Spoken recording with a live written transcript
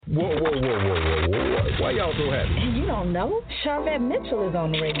Whoa. Why y'all so happy? You don't know? Charvette Mitchell is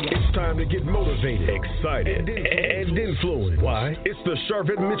on the radio. It's time to get motivated, excited, and influenced. Why? It's the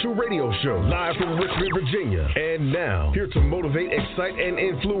Charvette Mitchell Radio Show, live from Richmond, Virginia. And now, here to motivate, excite, and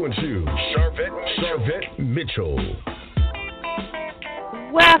influence you, Charvette Mitchell.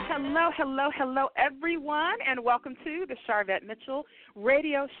 Well, hello, everyone, and welcome to the Charvette Mitchell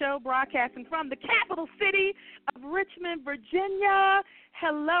Radio Show, broadcasting from the capital city of Richmond, Virginia.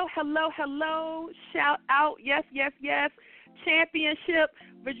 Hello. Shout out, yes. Championship,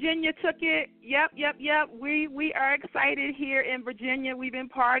 Virginia took it. Yep. We are excited here in Virginia. We've been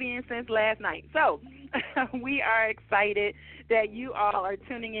partying since last night. So we are excited that you all are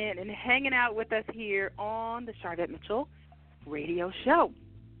tuning in and hanging out with us here on the Charvette Mitchell Radio Show,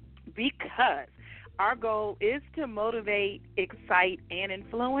 because our goal is to motivate, excite, and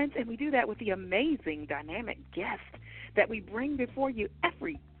influence, and we do that with the amazing, dynamic guests that we bring before you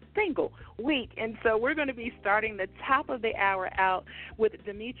every single week. And so we're going to be starting the top of the hour out with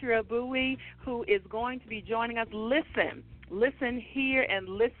Demetria Buie, who is going to be joining us. Listen here and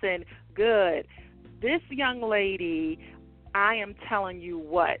listen good. This young lady, I am telling you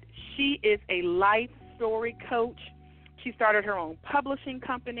what, she is a life story coach. She started her own publishing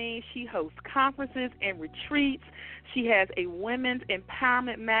company. She hosts conferences and retreats. She has a women's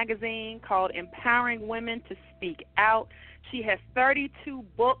empowerment magazine called Empowering Women to Speak Out. She has 32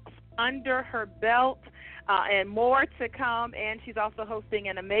 books under her belt and more to come. And she's also hosting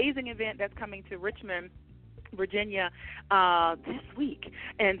an amazing event that's coming to Richmond, Virginia, this week.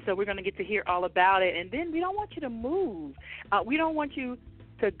 And so we're going to get to hear all about it. And then we don't want you to move. We don't want you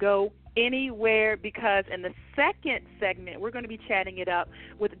to go anywhere, because in the second segment we're going to be chatting it up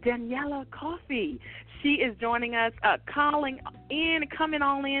with Daniella Coffey. She is joining us, coming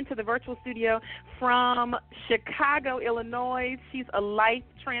on into the virtual studio from Chicago, Illinois. She's a life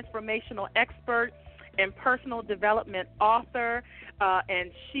transformational expert and personal development author,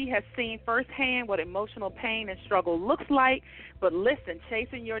 and she has seen firsthand what emotional pain and struggle looks like. But listen,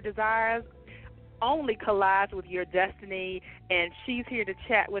 chasing your desires only collides with your destiny, and she's here to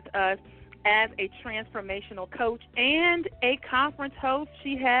chat with us as a transformational coach and a conference host.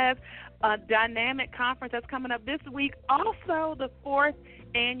 She has a dynamic conference that's coming up this week, also the 4th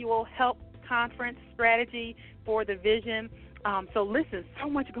annual Help Conference Strategy for the Vision. So listen, so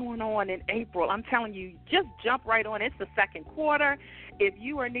much going on in April. I'm telling you, just jump right on. It's the second quarter. If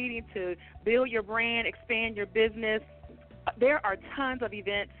you are needing to build your brand, expand your business, there are tons of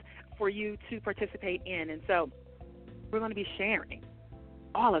events for you to participate in. And so we're going to be sharing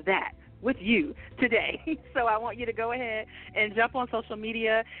all of that with you today. So I want you to go ahead and jump on social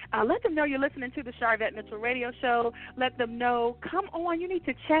media. Let them know you're listening to the Charvette Mitchell Radio Show. Let them know, come on, you need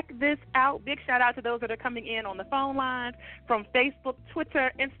to check this out. Big shout out to those that are coming in on the phone lines from Facebook,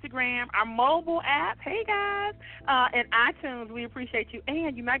 Twitter, Instagram, our mobile app. Hey, guys. And iTunes, we appreciate you.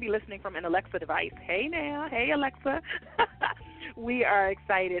 And you might be listening from an Alexa device. Hey, now. Hey, Alexa. We are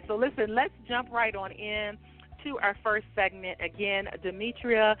excited. So listen, let's jump right on in to our first segment. Again,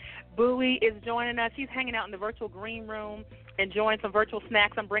 Demetria Buie is joining us. She's hanging out in the virtual green room, enjoying some virtual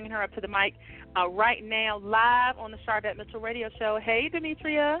snacks. I'm bringing her up to the mic right now, live on the Charvette Mitchell Radio Show. Hey,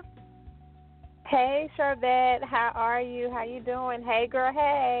 Demetria. Hey, Charvette. How are you? How you doing? Hey, girl,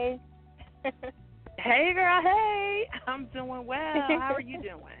 hey. Hey, girl, hey. I'm doing well. How are you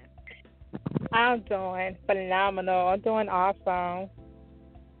doing? I'm doing phenomenal. I'm doing awesome.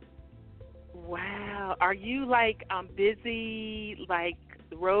 Wow. Are you busy,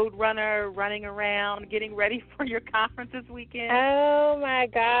 road runner, running around, getting ready for your conference this weekend? Oh my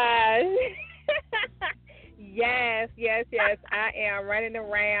gosh. Yes. I am running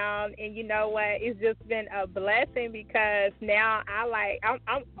around, and you know what? It's just been a blessing, because now I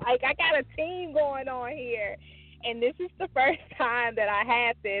got a team going on here, and this is the first time that I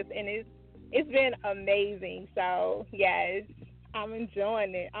had this, and it's been amazing. So yes, I'm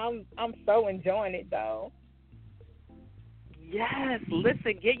enjoying it. I'm so enjoying it, though. Yes,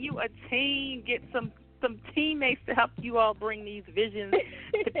 listen, get you a team, get some teammates to help you all bring these visions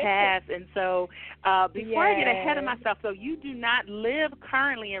to pass. And so before I get ahead of myself, so you do not live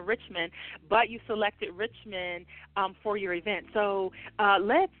currently in Richmond, but you selected Richmond for your event. So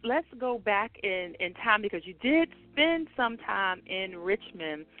let's go back in time, because you did spend some time in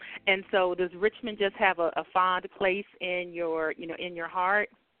Richmond. And so does Richmond just have a fond place in your heart?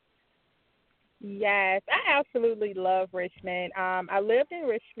 Yes, I absolutely love Richmond. I lived in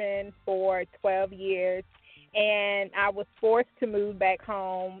Richmond for 12 years, and I was forced to move back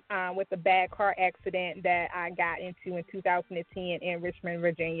home with a bad car accident that I got into in 2010 in Richmond,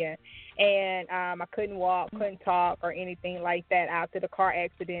 Virginia. And I couldn't walk, couldn't talk, or anything like that after the car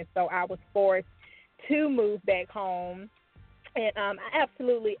accident, so I was forced to move back home. And I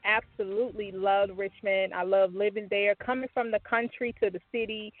absolutely loved Richmond. I love living there. Coming from the country to the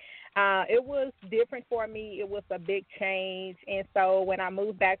city, it was different for me. It was a big change. And so when I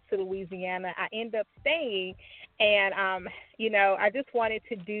moved back to Louisiana, I ended up staying. And, I just wanted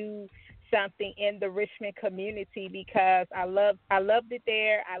to do something in the Richmond community because I loved it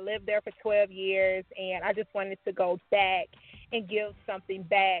there. I lived there for 12 years, and I just wanted to go back and give something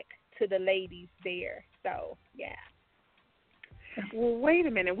back to the ladies there. So, yeah. Well, wait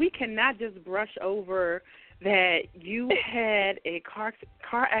a minute. We cannot just brush over that you had a car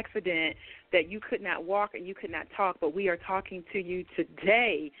accident, that you could not walk and you could not talk, but we are talking to you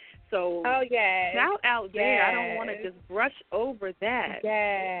today. So shout out there. I don't want to just brush over that.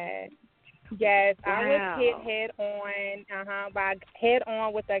 Yes, wow. I was hit head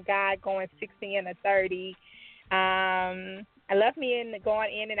on with a guy going 60 and a 30. I left me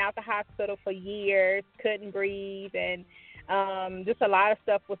going in and out the hospital for years, couldn't breathe, and just a lot of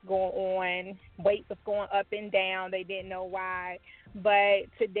stuff was going on. Weight was going up and down. They didn't know why. But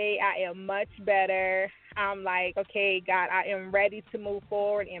today I am much better. I'm like, okay, God, I am ready to move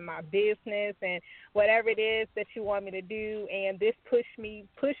forward in my business and whatever it is that you want me to do. And this pushed me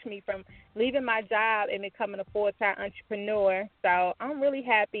from leaving my job and becoming a full-time entrepreneur. So I'm really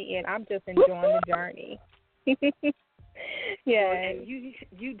happy, and I'm just enjoying the journey. Yeah, and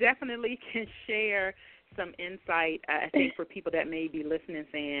you definitely can share some insight, I think, for people that may be listening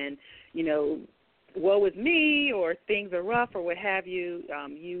saying, woe is me, or things are rough, or what have you.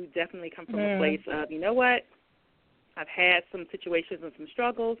 You definitely come from a place of, you know what, I've had some situations and some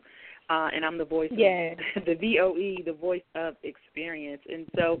struggles, and I'm the voice of the VOE, the voice of experience. And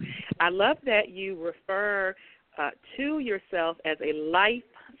so I love that you refer to yourself as a life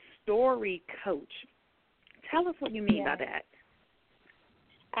story coach. Tell us what you mean by that.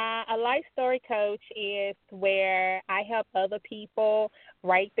 A life story coach is where I help other people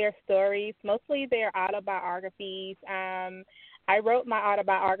write their stories, mostly their autobiographies. I wrote my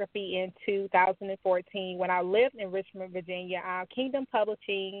autobiography in 2014 when I lived in Richmond, Virginia. Kingdom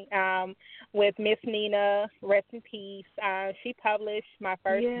Publishing with Miss Nina, rest in peace. She published my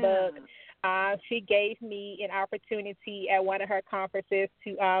first book. She gave me an opportunity at one of her conferences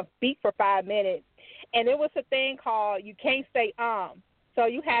to speak for 5 minutes. And it was a thing called You Can't Say So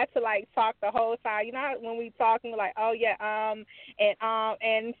you had to talk the whole time. You know how when we talking like, oh yeah,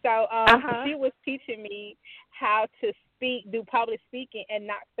 and so she was teaching me how to do public speaking and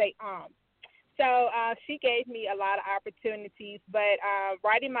not say So she gave me a lot of opportunities, but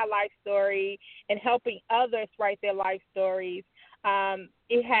writing my life story and helping others write their life stories,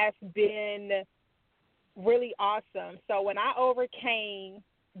 it has been really awesome. So when I overcame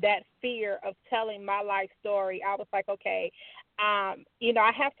that fear of telling my life story, I was like, okay, I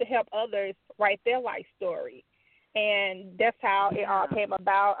have to help others write their life story. And that's how it all came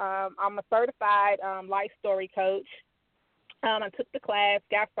about. I'm a certified life story coach. I took the class,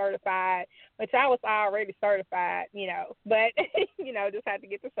 got certified, which I was already certified, but, just had to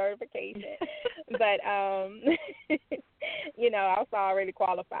get the certification. But, I was already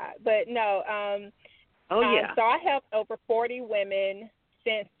qualified. But, no. So I helped over 40 women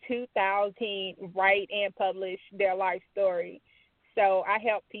since 2000 write and publish their life story. So I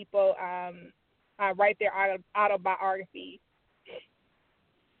help people write their autobiography.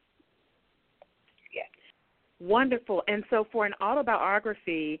 Yeah. Wonderful. And so for an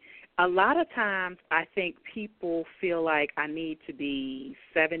autobiography, a lot of times I think people feel like I need to be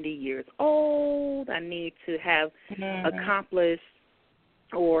 70 years old. I need to have accomplished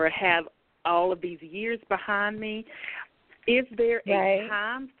or have all of these years behind me. Is there a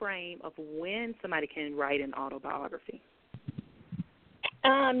time frame of when somebody can write an autobiography?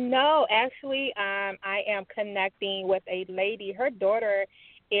 No, actually, I am connecting with a lady. Her daughter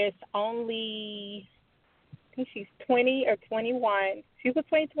is only, I think she's 20 or 21. She's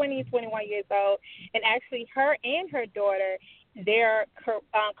between 20 and 21 years old. And actually, her and her daughter, they're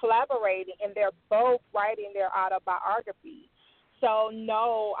collaborating, and they're both writing their autobiography. So,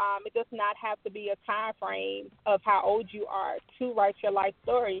 no, it does not have to be a time frame of how old you are to write your life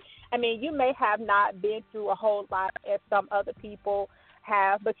story. I mean, you may have not been through a whole lot as some other people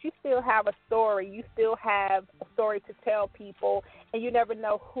have, but you still have a story. You still have a story to tell people, and you never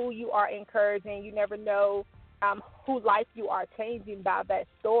know who you are encouraging. You never know who life you are changing by that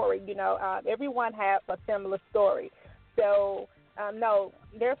story. Everyone has a similar story. So, no,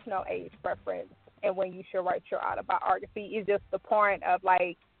 there's no age preference and when you should write your autobiography. It's just the point of,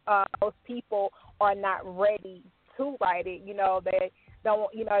 like, most people are not ready to write it. You know, they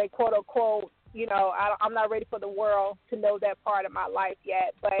don't, you know, they quote unquote, you know, I'm not ready for the world to know that part of my life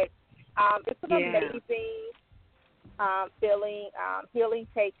yet. But it's an amazing feeling. Healing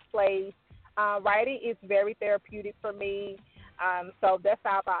takes place. Writing is very therapeutic for me. So that's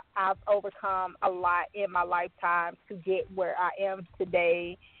how I've overcome a lot in my lifetime to get where I am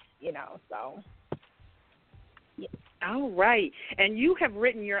today, you know, so. Yeah. All right. And you have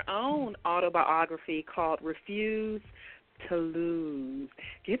written your own autobiography called Refuse to Lose.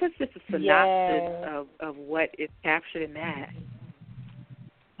 Give us just a synopsis of what is captured in that.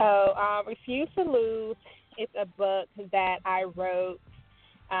 Refuse to Lose is a book that I wrote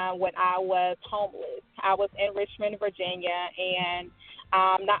when I was homeless. I was in Richmond, Virginia, and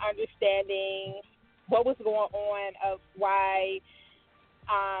not understanding what was going on of why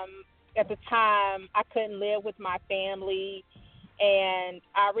at the time I couldn't live with my family. And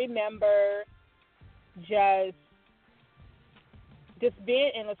I remember just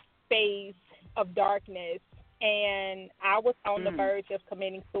being in a space of darkness, and I was on the verge of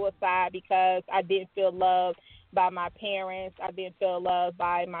committing suicide because I didn't feel loved by my parents. I didn't feel loved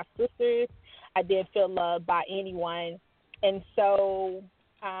by my sisters. I didn't feel loved by anyone. And so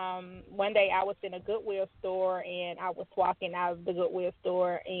one day I was in a Goodwill store, and I was walking out of the Goodwill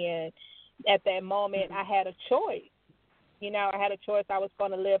store, and at that moment I had a choice. You know, I had a choice. I was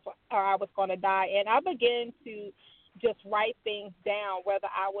going to live or I was going to die. And I began to just write things down, whether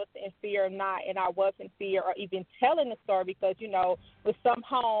I was in fear or not, and I was in fear, or even telling the story, because, you know, with some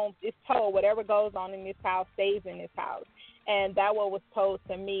homes, it's told whatever goes on in this house stays in this house. And that what was told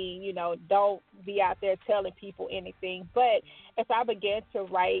to me, you know, don't be out there telling people anything. But as I began to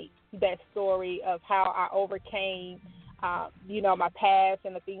write that story of how I overcame, you know, my past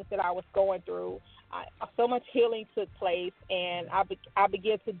and the things that I was going through, so much healing took place, and I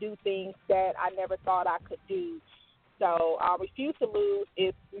began to do things that I never thought I could do. So Refuse to Lose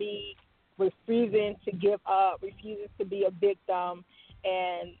is me refusing to give up, refusing to be a victim,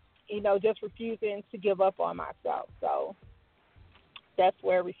 and, you know, just refusing to give up on myself. So that's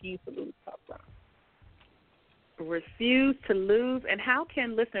where Refuse to Lose comes from. Refuse to Lose. And how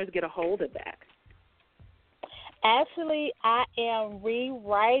can listeners get a hold of that? Actually, I am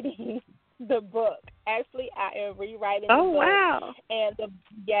rewriting the book. I am rewriting the book. Oh, wow. And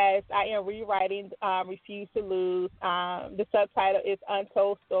yes, I am rewriting Refuse to Lose. The subtitle is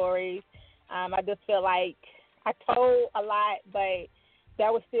Untold Stories. I just feel like I told a lot, but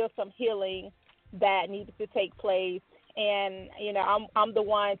there was still some healing that needed to take place. And, you know, I'm the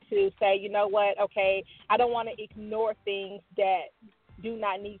one to say, you know what, okay, I don't want to ignore things that do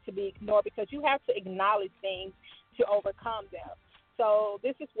not need to be ignored, because you have to acknowledge things to overcome them. So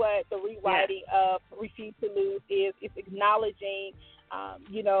this is what the rewriting of Refuse to Lose is. It's acknowledging,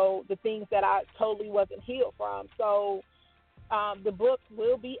 you know, the things that I totally wasn't healed from. So the book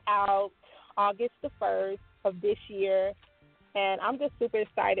will be out August the 1st of this year, and I'm just super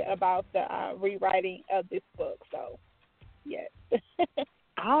excited about the rewriting of this book. So, yes.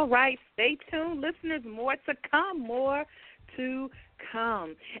 All right. Stay tuned, listeners. More to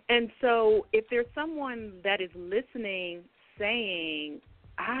come. And so if there's someone that is listening saying,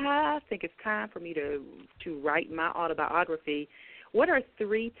 I think it's time for me to write my autobiography, what are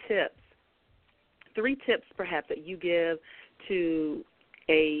three tips perhaps that you give to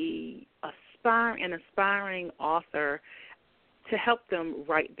an aspiring author to help them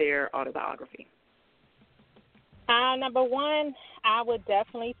write their autobiography? Number one, I would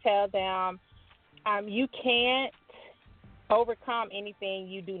definitely tell them you can't overcome anything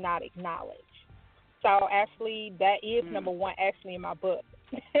you do not acknowledge. So actually, that is number one, actually, in my book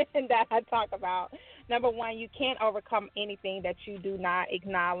that I talk about. Number one, you can't overcome anything that you do not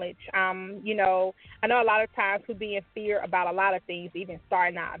acknowledge. You know, I know a lot of times we be in fear about a lot of things, even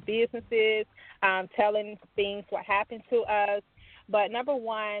starting our businesses, telling things what happened to us. But number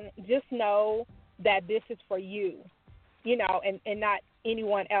one, just know that this is for you, you know, and not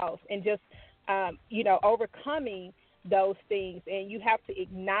anyone else. And just, you know, overcoming those things, and you have to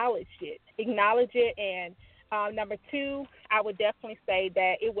acknowledge it. And number two, I would definitely say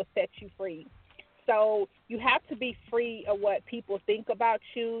that it will set you free. So you have to be free of what people think about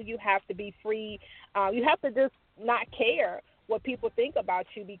you. You have to be free. You have to just not care what people think about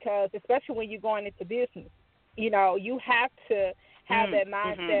you, because especially when you're going into business, you know, you have to have that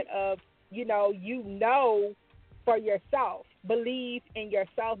mindset of, you know, for yourself. Believe in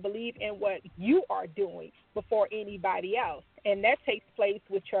yourself. Believe in what you are doing before anybody else. And that takes place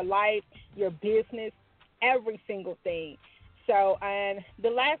with your life, your business, every single thing. So, and the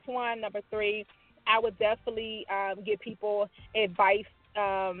last one, number three, I would definitely give people advice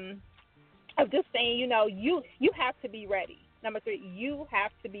of just saying, you have to be ready. Number 3, you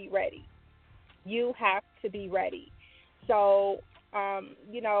have to be ready. You have to be ready. So,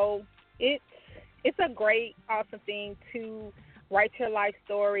 it's a great, awesome thing to write your life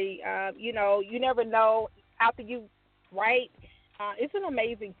story. You never know after you write. It's an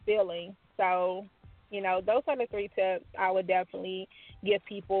amazing feeling. So, those are the 3 tips I would definitely give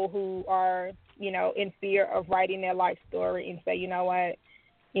people who are, in fear of writing their life story and say, you know what,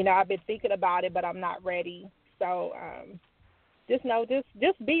 I've been thinking about it, but I'm not ready. So,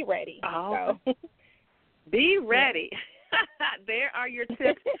 just be ready. Oh, so. Be ready. There are your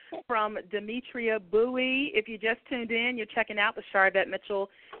tips from Demetria Buie. If you just tuned in, you're checking out the Charvette Mitchell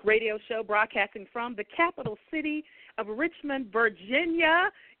radio show, broadcasting from the capital city of Richmond, Virginia.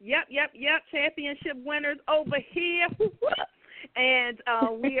 Yep. Championship winners over here. And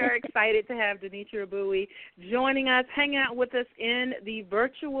we are excited to have Demetria Buie joining us, hanging out with us in the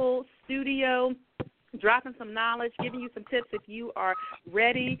virtual studio, dropping some knowledge, giving you some tips if you are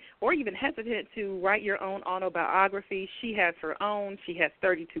ready or even hesitant to write your own autobiography. She has her own. She has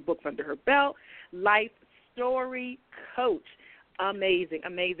 32 books under her belt. Life story coach. Amazing.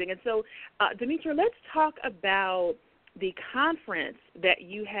 And so, Demetria, let's talk about the conference that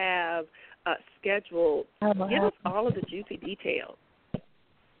you have scheduled. Give us all of the juicy details.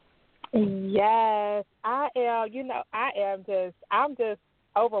 Yes, I'm just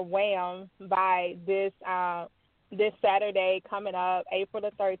overwhelmed by this Saturday coming up, April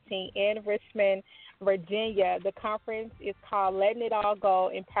the 13th in Richmond, Virginia. The conference is called Letting It All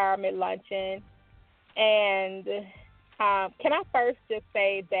Go Empowerment Luncheon. And can I first just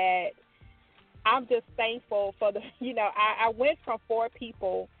say that I'm just thankful for I went from 4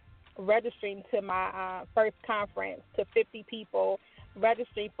 people registering to my first conference to 50 people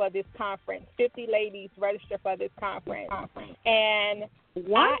registering for this conference, 50 ladies registered for this conference. And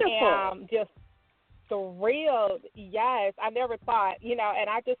wonderful. I am just thrilled. Yes, I never thought, and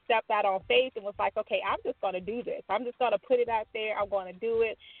I just stepped out on faith and was like, okay, I'm just going to do this. I'm just going to put it out there. I'm going to do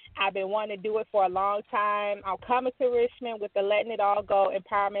it. I've been wanting to do it for a long time. I'm coming to Richmond with the Letting It All Go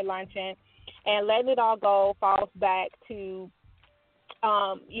Empowerment Luncheon. And Letting It All Go falls back to,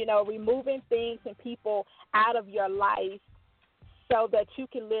 removing things and people out of your life so that you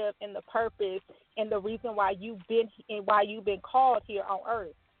can live in the purpose and the reason why you've been called here on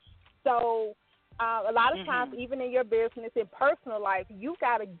earth. So a lot of times, even in your business and personal life, you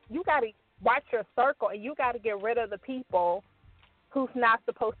gotta watch your circle, and you gotta get rid of the people who's not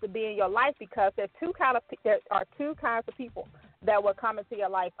supposed to be in your life, because there are 2 kinds of people that will come into your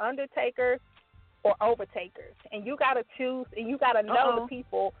life: undertakers or overtakers. And you gotta choose, and you gotta know the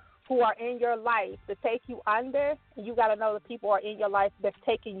people who are in your life to take you under, and you got to know the people who are in your life that's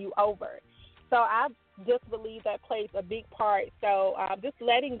taking you over. So I just believe that plays a big part. So just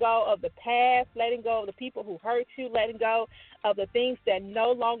letting go of the past, letting go of the people who hurt you, letting go of the things that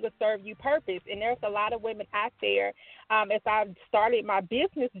no longer serve you purpose. And there's a lot of women out there, as I've started my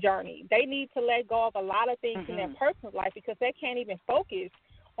business journey, they need to let go of a lot of things in their personal life because they can't even focus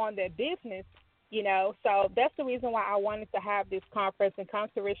on their business. So that's the reason why I wanted to have this conference and come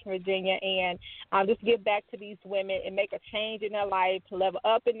to Richmond, Virginia, and just give back to these women and make a change in their life, level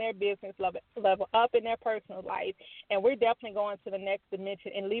up in their business, level up in their personal life. And we're definitely going to the next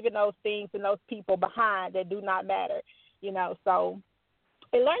dimension and leaving those things and those people behind that do not matter, So,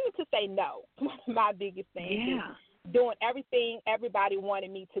 and learning to say no, one of my biggest things is doing everything everybody wanted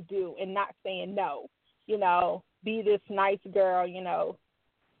me to do and not saying no, be this nice girl,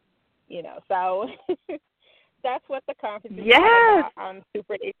 so that's what the conference is all about. I'm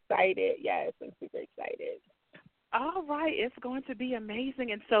super excited. Yes, I'm super excited. All right, it's going to be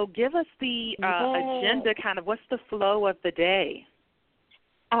amazing. And so give us the agenda, kind of what's the flow of the day?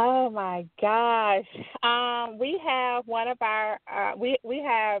 Oh, my gosh. We have one of our we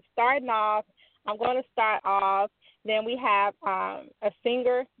have starting off, I'm going to start off, then we have a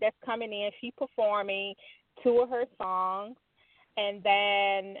singer that's coming in. She's performing 2 of her songs. And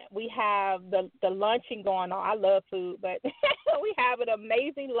then we have the luncheon going on. I love food, but we have an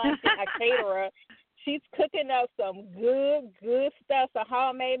amazing luncheon, a caterer. She's cooking up some good stuff, some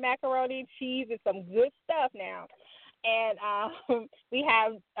homemade macaroni and cheese and some good stuff now. And we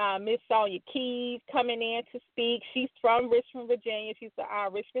have Miss Sonia Keys coming in to speak. She's from Richmond, Virginia. She's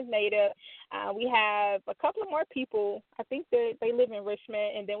a Richmond native. We have a couple of more people. I think they live in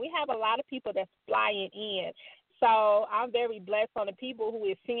Richmond. And then we have a lot of people that's flying in. So I'm very blessed on the people who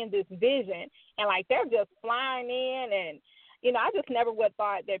is seeing this vision, and they're just flying in, and I just never would have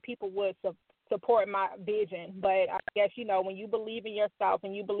thought that people would support my vision. But I guess, when you believe in yourself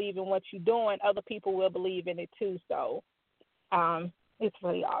and you believe in what you're doing, other people will believe in it too. So it's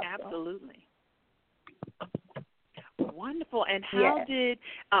really awesome. Absolutely. Wonderful. And how did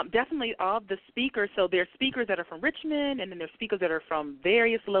definitely all of the speakers, so there's speakers that are from Richmond and then there's speakers that are from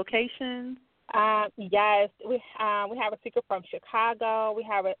various locations? Yes. We have a speaker from Chicago. We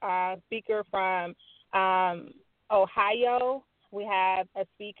have a speaker from Ohio. We have a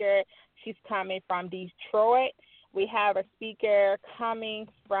speaker, she's coming from Detroit. We have a speaker coming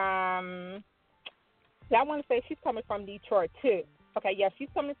from, I want to say she's coming from Detroit too. Okay, yes, she's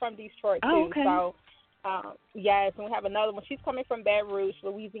coming from Detroit too. Oh, okay. So, yes, and we have another one. She's coming from Baton Rouge,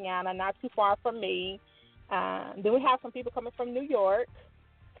 Louisiana, not too far from me. Then we have some people coming from New York.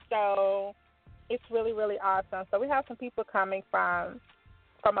 So it's really, really awesome. So we have some people coming from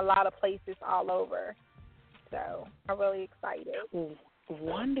a lot of places all over. So I'm really excited.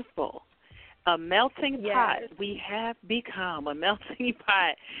 Wonderful. A melting pot. We have become a melting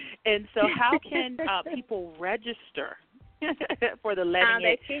pot. And so how can people register for the Letting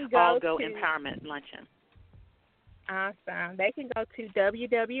It All Go Empowerment Luncheon? Awesome. They can go to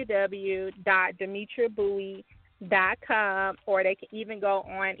www.demetriabuie.com, or they can even go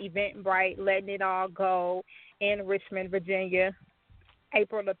on Eventbrite, Letting It All Go in Richmond, Virginia,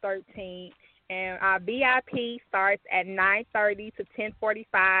 April the 13th. And our VIP starts at 9:30 to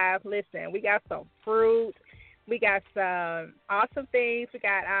 10:45. Listen, we got some fruit. We got some awesome things. We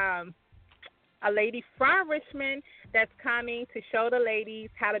got a lady from Richmond that's coming to show the ladies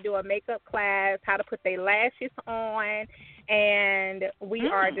how to do a makeup class, how to put their lashes on, and we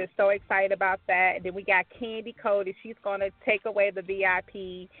are just so excited about that. And then we got Candy Cody. She's going to take away the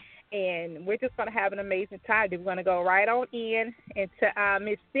VIP, and we're just going to have an amazing time. We're going to go right on in into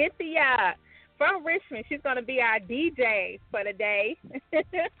Miss Cynthia from Richmond. She's going to be our DJ for the day.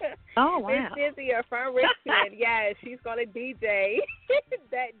 Oh, wow. Miss Cynthia from Richmond. Yeah, she's going to DJ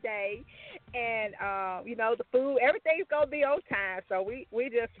that day. And, the food, everything's going to be on time. So we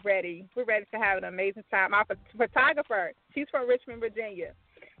just ready. We're ready to have an amazing time. Our photographer, she's from Richmond, Virginia.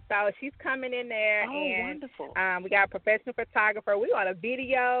 So she's coming in there. Wonderful. We got a professional photographer. We on a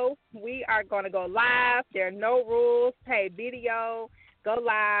video. We are going to go live. There are no rules. Hey, video, go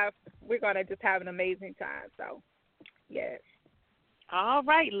live. We're going to just have an amazing time. So, yes. All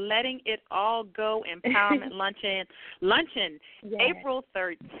right, Letting It All Go Empowerment Luncheon, April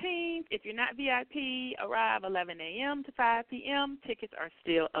 13th. If you're not VIP, arrive 11 a.m. to 5 p.m. Tickets are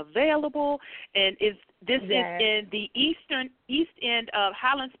still available. And this is in the east end of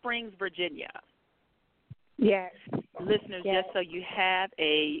Highland Springs, Virginia. Yes. Listeners, just so you have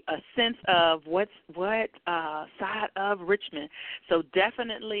a sense of what side of Richmond. So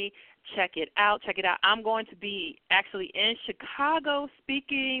definitely check it out. I'm going to be actually in Chicago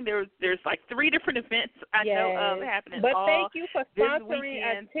speaking. There's like 3 different events I know of happening. But all thank you for sponsoring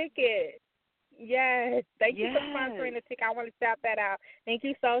weekend. a ticket. Yes. Thank you for sponsoring the ticket. I want to shout that out. Thank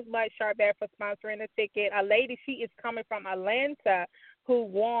you so much, Charbet, for sponsoring the ticket. A lady, she is coming from Atlanta, who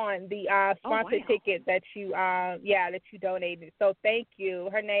won the sponsored ticket that you donated. So thank you.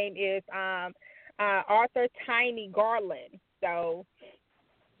 Her name is Arthur Tiny Garland. So,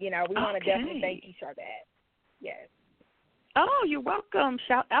 we want to definitely thank you, Charbet. Yes. Oh, you're welcome.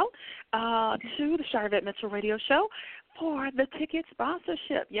 Shout out to the Charvette Mitchell Radio Show for the ticket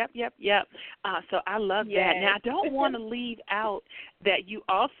sponsorship. Yep. So I love that. Now, I don't want to leave out that you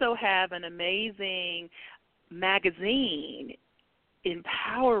also have an amazing magazine,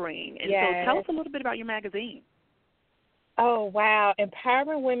 Empowering. And so tell us a little bit about your magazine. Oh, wow.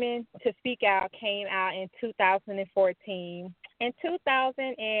 Empowering Women to Speak Out came out in 2014. In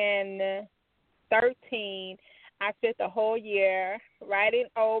 2013, I spent the whole year writing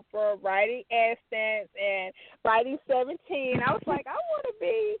Oprah, writing Essence, and writing 17. I was like, I want to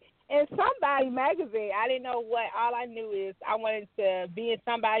be in Somebody magazine. I didn't know what. All I knew is I wanted to be in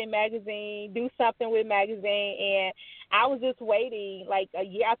Somebody magazine, do something with magazine, and I was just waiting like a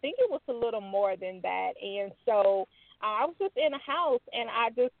year. I think it was a little more than that. And so I was just in a house, and I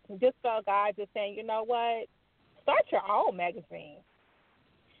just felt God just saying, you know what, start your own magazine.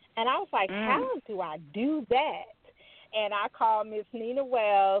 And I was like, how do I do that? And I called Miss Nina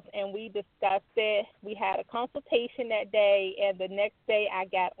Wells, and we discussed it. We had a consultation that day, and the next day I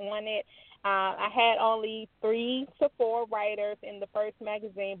got on it. I had only 3 to 4 writers in the first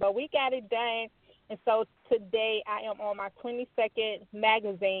magazine, but we got it done. And so today I am on my 22nd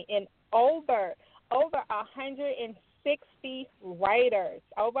magazine, and over 160 writers.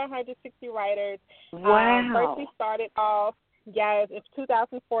 Wow. First we started off, it's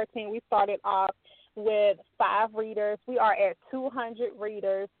 2014. We started off with 5 readers. We are at 200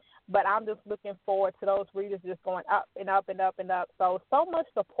 readers. but I'm just looking forward to those readers just going up and up and up and up. So much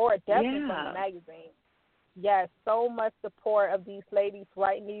support definitely from the magazine. Yes, so much support of these ladies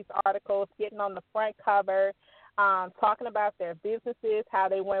writing these articles, getting on the front cover, talking about their businesses, how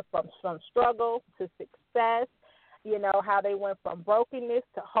they went from struggle to success, you know, how they went from brokenness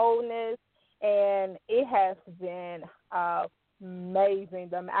to wholeness, and it has been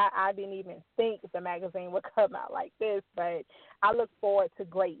amazing. I didn't even think the magazine would come out like this, but I look forward to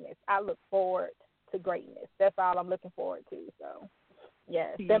greatness. That's all I'm looking forward to. So,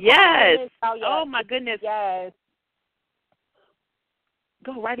 yes. Yes. Yes. Oh, my goodness. Yes.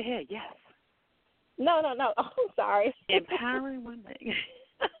 Go right ahead. Yes. No. Oh, I'm sorry. Empowering women.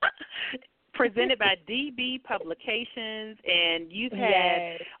 Presented by DB Publications, and you've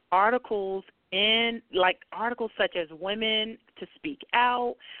had articles such as Women to Speak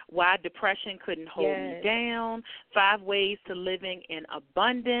Out, Why Depression Couldn't Hold Me Down, 5 Ways to Living in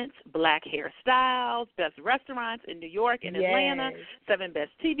Abundance, Black Hairstyles, Best Restaurants in New York and Atlanta, 7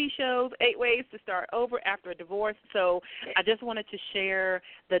 Best TV Shows, 8 Ways to Start Over After a Divorce. So I just wanted to share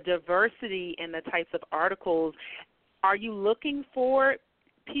the diversity in the types of articles. Are you looking for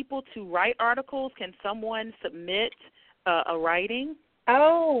people to write articles? Can someone submit a writing?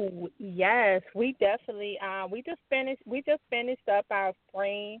 Oh, yes, we definitely. We just finished up our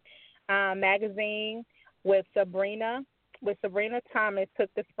spring magazine with Sabrina. Sabrina Thomas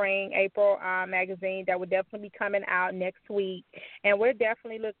took the spring April magazine that will definitely be coming out next week, and we're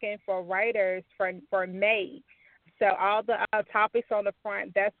definitely looking for writers for May. So all the topics on the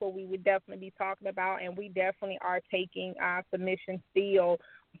front, that's what we would definitely be talking about, and we definitely are taking submissions still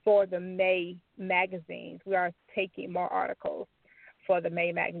for the May magazines. We are taking more articles for the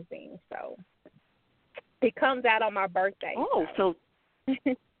May magazine. So it comes out on my birthday. Oh, so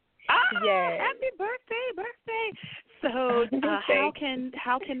yes. Happy birthday. So how can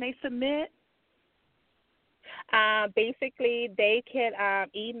they submit? Basically, they can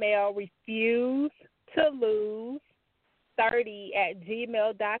email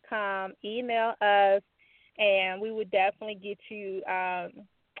refusetolose30@gmail.com. Email us, and we would definitely get you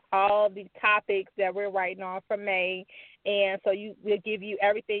all the topics that we're writing on for May. And so we'll give you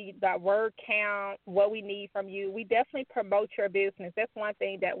everything, the word count, what we need from you. We definitely promote your business. That's one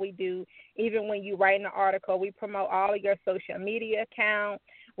thing that we do. Even when you write an article, we promote all of your social media accounts.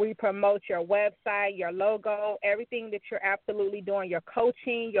 We promote your website, your logo, everything that you're absolutely doing, your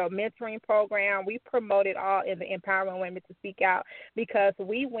coaching, your mentoring program. We promote it all in the Empowering Women to Speak Out, because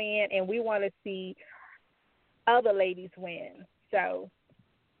we win and we want to see other ladies win. So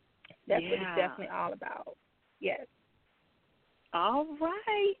that's what it's definitely all about. Yes. All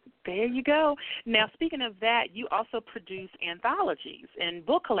right. There you go. Now, speaking of that, you also produce anthologies and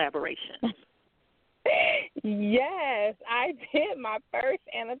book collaborations. Yes, I did my first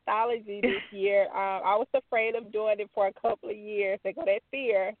anthology this year. I was afraid of doing it for a couple of years. They go, that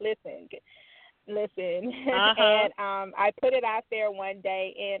fear. Listen. And I put it out there one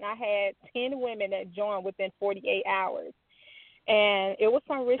day, and I had 10 women that joined within 48 hours. And it was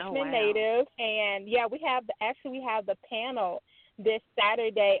from Richmond natives. And, we have the panel this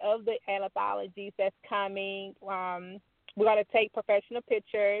Saturday of the anthologies that's coming. We're going to take professional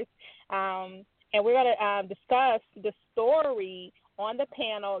pictures, and we're going to discuss the story on the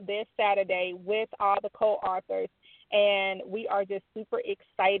panel this Saturday with all the co-authors, and we are just super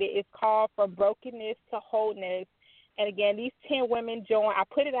excited. It's called From Brokenness to Wholeness. And, again, these 10 women joined. I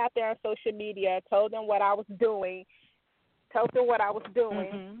put it out there on social media, told them what I was doing,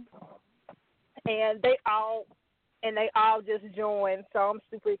 and they all just joined, so I'm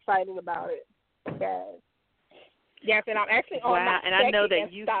super excited about it. Yes, and I'm actually on my and I know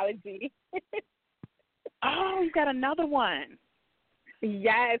that anthology. Oh, you got another one.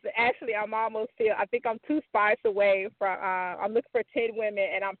 Yes, actually, I'm almost here. I think I'm 2 spots away from. I'm looking for 10 women,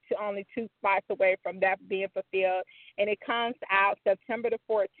 and I'm only 2 spots away from that being fulfilled. And it comes out September the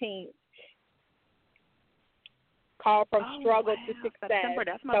 14th. Called From Struggle to Success. September,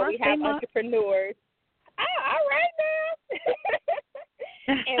 that's my so birthday we have month. Entrepreneurs. All right now.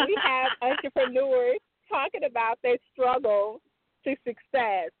 And we have entrepreneurs talking about their struggle to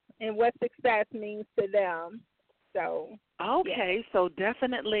success and what success means to them. So so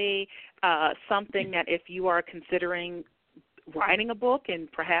definitely something that if you are considering writing a book,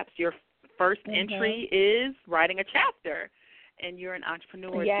 and perhaps your first entry is writing a chapter, and you're an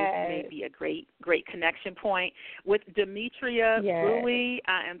entrepreneur, this may be a great connection point. With Demetria Buie,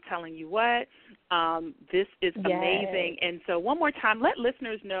 I am telling you what, this is amazing. And so one more time, let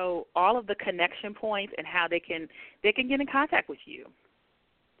listeners know all of the connection points and how they can get in contact with you.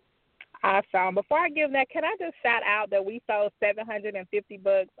 Awesome. Before I give that, can I just shout out that we sold 750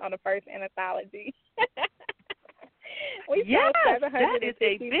 books on the first anthology? We Yes, sold that is 750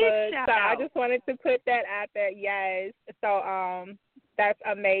 a big books. shout So I out. just wanted to put that out there. Yes. So that's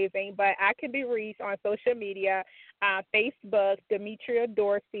amazing. But I can be reached on social media, Facebook, Demetria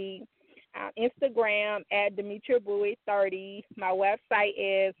Dorsey, Instagram at Demetria Buie 30. My website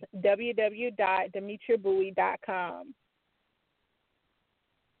is www.demetriabuie.com.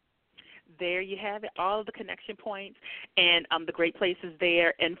 There you have it, all of the connection points and the great places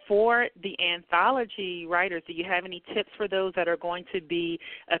there. And for the anthology writers, do you have any tips for those that are going to be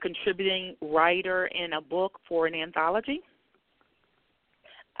a contributing writer in a book for an anthology?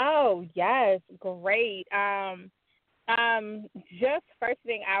 Oh, yes, great. Just first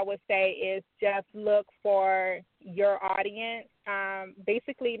thing I would say is just look for your audience.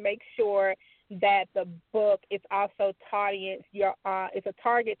 Basically, make sure that the book is also it's a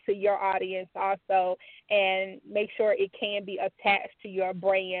target to your audience also, and make sure it can be attached to your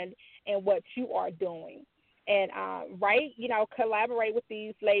brand and what you are doing. And collaborate with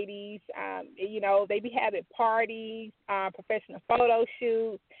these ladies. They be having parties, professional photo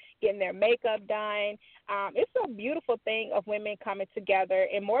shoots, getting their makeup done. It's a beautiful thing of women coming together,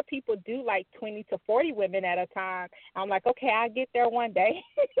 and more people do like 20 to 40 women at a time. I'm like, okay, I'll get there one day.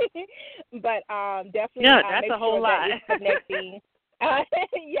 But definitely that's make a whole sure lot. that it's connecting.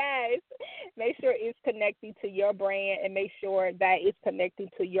 Yes, make sure it's connecting to your brand, and make sure that it's connecting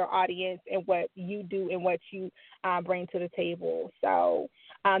to your audience and what you do and what you bring to the table. So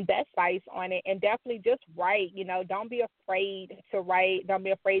that's advice on it. And definitely just write. Don't be afraid to write. Don't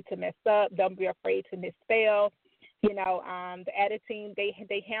be afraid to mess up. Don't be afraid to misspell. The editing, they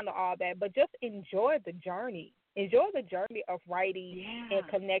handle all that. But just enjoy the journey. Enjoy the journey of writing and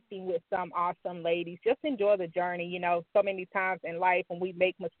connecting with some awesome ladies. Just enjoy the journey. So many times in life when we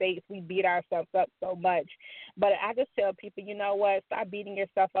make mistakes, we beat ourselves up so much. But I just tell people, you know what, stop beating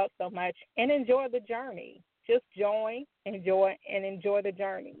yourself up so much and enjoy the journey. Just enjoy the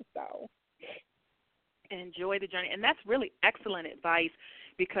journey. So enjoy the journey. And that's really excellent advice,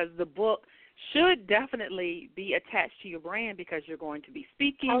 because the book should definitely be attached to your brand, because you're going to be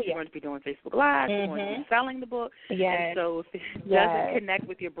speaking, you're going to be doing Facebook Live, you're going to be selling the book. And so if it doesn't connect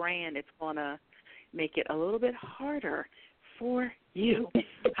with your brand, it's going to make it a little bit harder for you.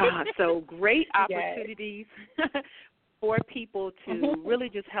 So great opportunities for people to really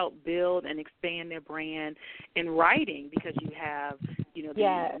just help build and expand their brand in writing, because you have,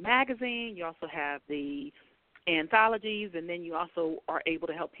 the magazine, you also have the anthologies, and then you also are able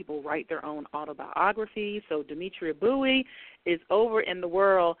to help people write their own autobiography. So Demetria Buie is over in the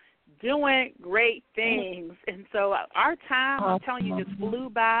world doing great things. And so our time, I'm telling you, just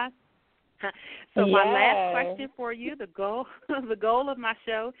flew by. So my last question for you, the goal of my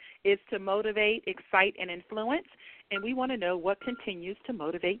show is to motivate, excite, and influence. And we want to know what continues to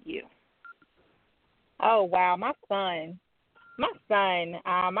motivate you. Oh, wow, my son. My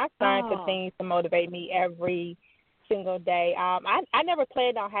son continues to motivate me every single day. I never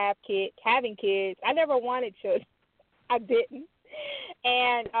planned on having kids. I never wanted children. I didn't.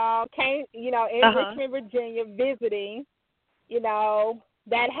 And came, in Richmond, Virginia, visiting.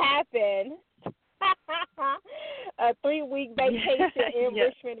 That happened. A 3-week vacation in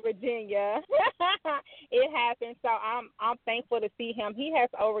Richmond, Virginia. It happened. So I'm thankful to see him. He has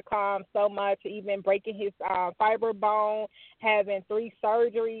overcome so much, even breaking his fiber bone, having 3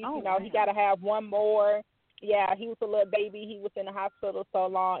 surgeries. He got to have one more. Yeah, he was a little baby. He was in the hospital so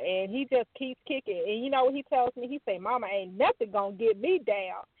long, and he just keeps kicking. And you know what he tells me? He say, "Mama, ain't nothing gonna get me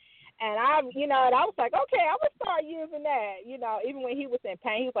down." And I was like, okay, I'm gonna start using that. Even when he was in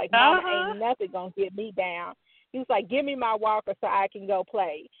pain, he was like, "Mama, ain't nothing gonna get me down." He was like, "Give me my walker so I can go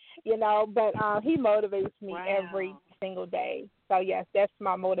play." But he motivates me every single day. So yes, that's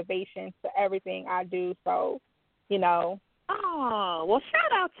my motivation to everything I do. So, Oh, well,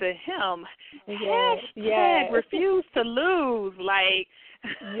 shout out to him. Yes. Refuse to lose. Like,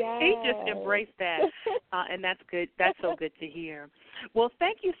 he just embraced that, and that's good. That's so good to hear. Well,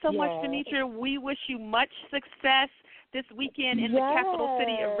 thank you so much, Demetria. We wish you much success this weekend in the capital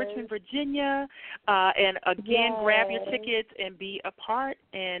city of Richmond, Virginia. And again, grab your tickets and be a part.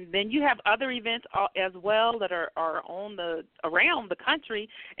 And then you have other events as well that are around the country.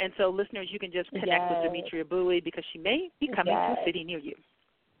 And so, listeners, you can just connect with Demetria Buie, because she may be coming to a city near you.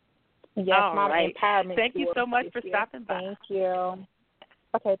 Yes, all my right. empowerment. Thank you so much for stopping by. Thank you.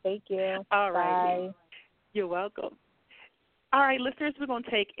 Okay, thank you. All right. Bye. You're welcome. All right, listeners, we're going to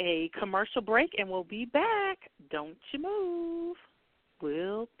take a commercial break, and we'll be back. Don't you move.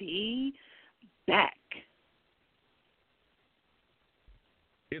 We'll be back.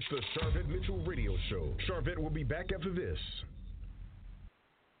 It's the Sharvette Mitchell Radio Show. Sharvette will be back after this.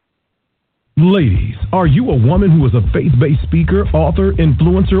 Ladies, are you a woman who is a faith-based speaker, author,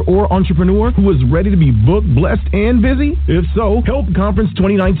 influencer, or entrepreneur who is ready to be booked, blessed, and busy? If so, Help Conference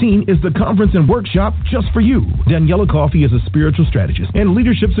 2019 is the conference and workshop just for you. Daniella Coffey is a spiritual strategist and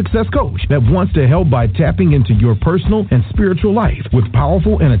leadership success coach that wants to help by tapping into your personal and spiritual life with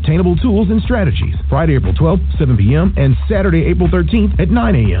powerful and attainable tools and strategies. Friday, April 12th, 7 p.m. and Saturday, April 13th at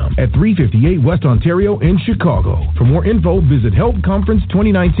 9 a.m. at 358 West Ontario in Chicago. For more info, visit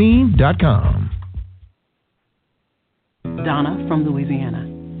helpconference2019.com. Donna from Louisiana.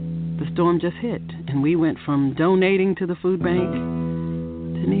 The storm just hit, and we went from donating to the food bank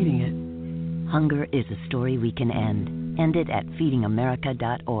to needing it. Hunger is a story we can end. End it at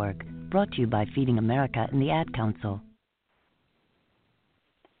feedingamerica.org. Brought to you by Feeding America and the Ad Council.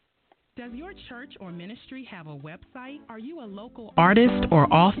 Does your church or ministry have a website? Are you a local artist or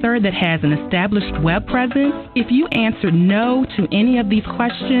author that has an established web presence? If you answered no to any of these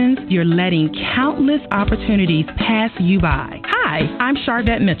questions, you're letting countless opportunities pass you by. Hi, I'm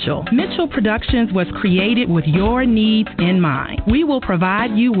Sharvette Mitchell. Mitchell Productions was created with your needs in mind. We will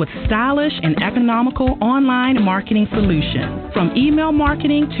provide you with stylish and economical online marketing solutions. From email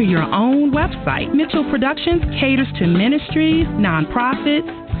marketing to your own website, Mitchell Productions caters to ministries,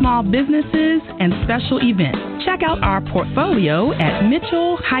 nonprofits, small businesses, and special events. Check out our portfolio at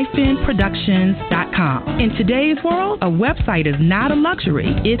mitchell-productions.com. In today's world, a website is not a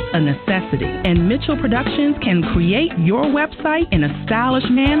luxury, it's a necessity. And Mitchell Productions can create your website in a stylish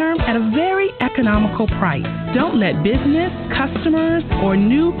manner at a very economical price. Don't let business, customers, or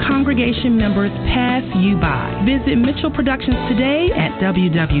new congregation members pass you by. Visit Mitchell Productions today at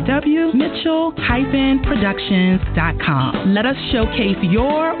www.mitchell-productions.com. Let us showcase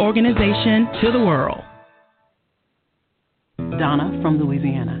your organization to the world. Donna from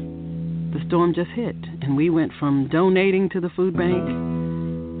Louisiana. The storm just hit, and we went from donating to the food bank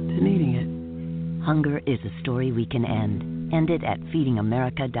to needing it. Hunger is a story we can end. End it at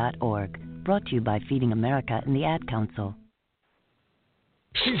feedingamerica.org. Brought to you by Feeding America and the Ad Council.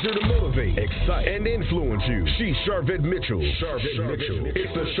 She's here to motivate, excite, and influence you. She's Sharvette Mitchell. Sharvette Mitchell.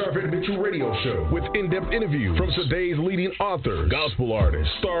 It's the Sharvette Mitchell Radio Show with in-depth interviews from today's leading authors, gospel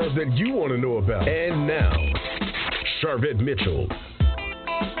artists, stars that you want to know about. And now, Sharvette Mitchell.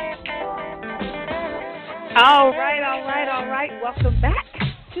 All right. Welcome back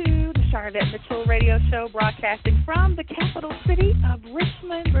to the Sharvette Mitchell Radio Show, broadcasting from the capital city of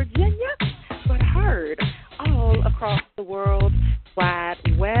Richmond, Virginia, but heard all across the world wide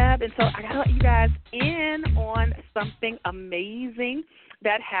web. And so I got to let you guys in on something amazing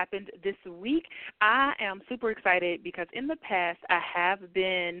that happened this week. I am super excited because in the past I have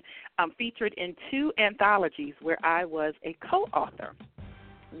been featured in 2 anthologies where I was a co-author.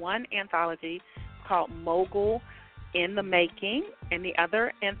 One anthology called Mogul in the Making, and the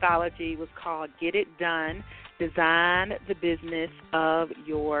other anthology was called Get It Done, Design the Business of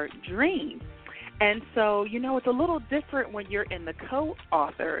Your Dreams. And so, it's a little different when you're in the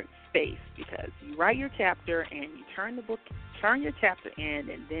co-author space because you write your chapter and you turn your chapter in,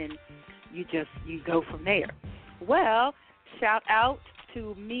 and then you go from there. Well, shout out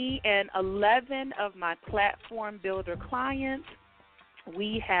to me and 11 of my platform builder clients.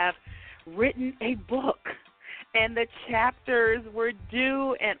 We have written a book, and the chapters were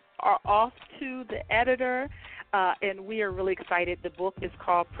due and are off to the editor, and we are really excited. The book is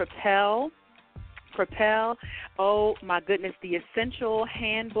called Propel, oh my goodness, the essential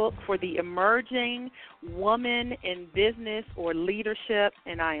handbook for the emerging woman in business or leadership,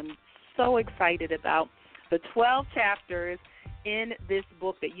 and I am so excited about the 12 chapters in this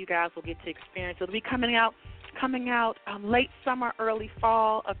book that you guys will get to experience. It'll be coming out late summer, early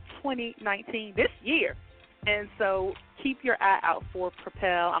fall of 2019, this year. And so keep your eye out for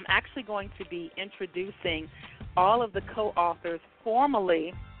Propel. I'm actually going to be introducing all of the co-authors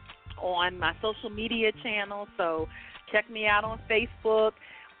formally on my social media channel. So check me out on Facebook,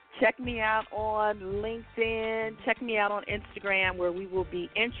 check me out on LinkedIn, check me out on Instagram, where we will be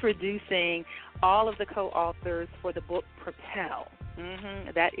introducing all of the co-authors for the book Propel.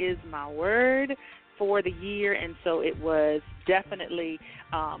 That is my word for the year, and so it was definitely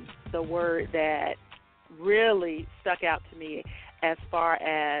the word that really stuck out to me as far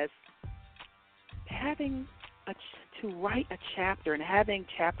as having to write a chapter and having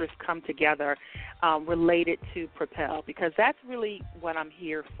chapters come together related to Propel, because that's really what I'm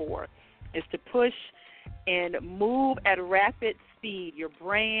here for, is to push and move at rapid speed your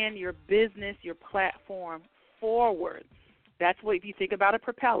brand, your business, your platform forward. That's what, if you think about a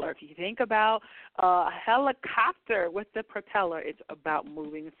propeller, if you think about a helicopter with the propeller, it's about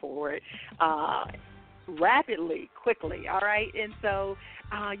moving forward rapidly, quickly, all right? And so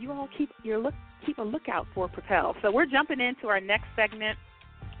you all keep a lookout for Propel. So we're jumping into our next segment.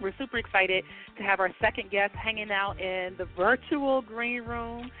 We're super excited to have our second guest hanging out in the virtual green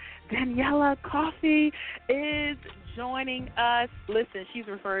room. Daniella Coffey is joining us. Listen, she's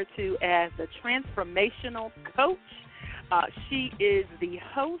referred to as the transformational coach. She is the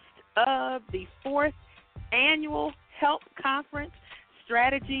host of the 4th annual HELP Conference,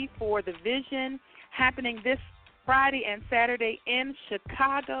 Strategy for the Vision, happening this Friday and Saturday in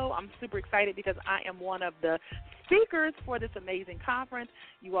Chicago. I'm super excited because I am one of the speakers for this amazing conference.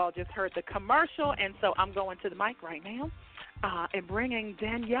 You all just heard the commercial, and so I'm going to the mic right now and bringing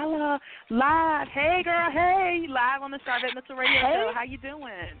Daniella live. Hey, girl, hey, live on the Charvette Mitchell Radio Show. How you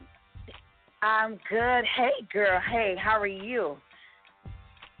doing? I'm good. Hey, girl, hey, how are you?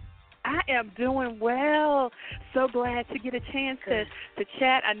 I am doing well. So glad to get a chance to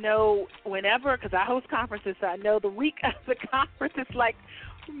chat. I know whenever, because I host conferences, so I know the week of the conference is like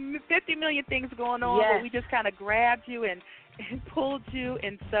 50 million things going on, but we just kind of grabbed you and pulled you.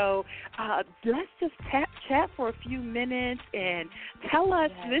 And so let's just chat for a few minutes and tell us,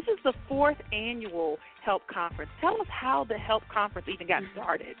 this is the 4th annual HELP Conference. Tell us how the HELP Conference even got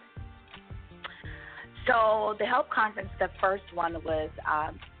started. So the HELP Conference, the first one was,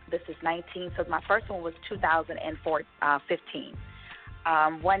 this is 19, so my first one was 2015.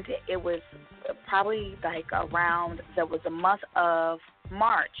 One day, it was probably like around, there was a month of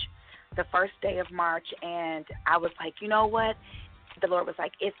March, the first day of March, and I was like, you know what? The Lord was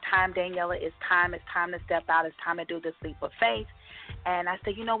like, it's time, Daniella, it's time to step out, it's time to do this leap of faith. And I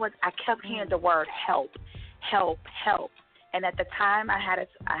said, you know what? I kept hearing the word help, help, help. And at the time, I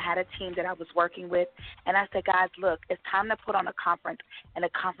had a team that I was working with, and I said, guys, look, it's time to put on a conference, and the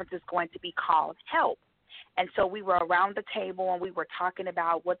conference is going to be called HELP. And so we were around the table, and we were talking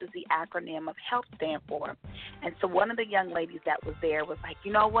about what does the acronym of HELP stand for. And so one of the young ladies that was there was like,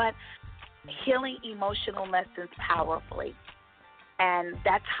 you know what, healing emotional lessons powerfully. And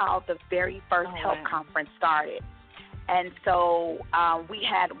that's how the very first HELP conference started. And so we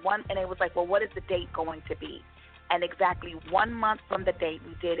had one, and it was like, well, what is the date going to be? And exactly 1 month from the date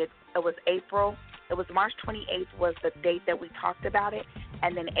we did it, it was April. It was March 28th was the date that we talked about it.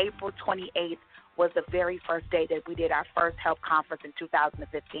 And then April 28th was the very first day that we did our first HELP conference in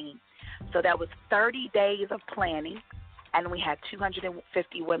 2015. So that was 30 days of planning, and we had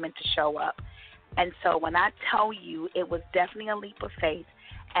 250 women to show up. And so when I tell you, it was definitely a leap of faith,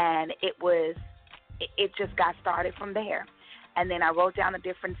 and it just got started from there. And then I wrote down the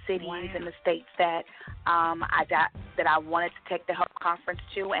different cities in the states that I wanted to take the HELP conference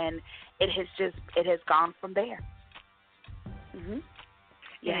to, and it has gone from there. Mm-hmm.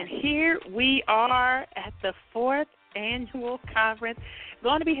 Yes. And here we are at the 4th annual conference,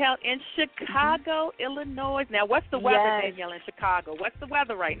 going to be held in Chicago, Illinois. Now, what's the weather, Danielle, in Chicago? What's the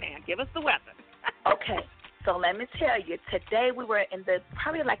weather right now? Give us the weather. Okay. So let me tell you, today we were in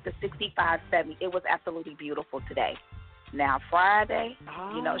probably like the 65, 70. It was absolutely beautiful today. Now, Friday,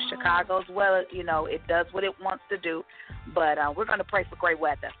 Chicago's weather, it does what it wants to do, but we're going to pray for great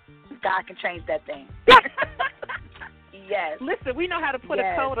weather. God can change that thing. Yes. Listen, we know how to put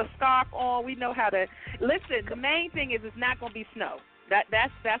a coat, a scarf on. We know how to listen. The main thing is it's not going to be snow.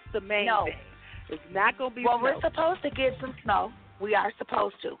 That's the main thing. It's not going to be snow. Well, we're supposed to get some snow. We are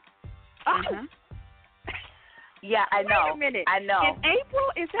supposed to. Oh. Mm-hmm. Yeah, I know. Wait a minute. I know. In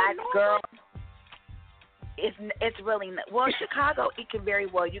April, is that normal? Girl, it's really well. Chicago, it can very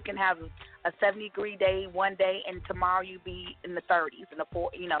well. You can have a 70-degree day one day, and tomorrow you be in the 30s and the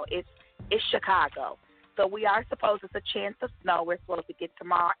 40s. It's Chicago. So we are supposed, it's a chance of snow. We're supposed to get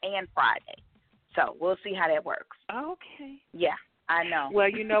tomorrow and Friday. So we'll see how that works. Okay. Yeah, I know. Well,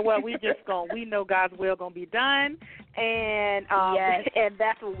 you know what? we know God's will gonna be done, and and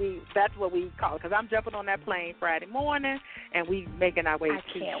that's what we call it. Because I'm jumping on that plane Friday morning, and we making our way to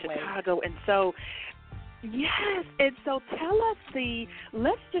Chicago, and so. Yes, and so tell us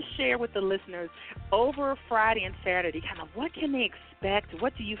let's just share with the listeners over Friday and Saturday, kind of what can they expect?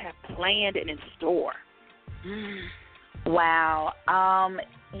 What do you have planned and in store? Wow. I'm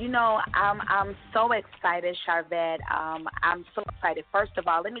so excited, Charvette. I'm so excited. First of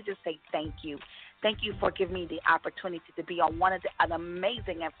all, let me just say thank you. Thank you for giving me the opportunity to be on an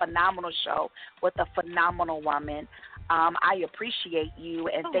amazing and phenomenal show with a phenomenal woman. I appreciate you,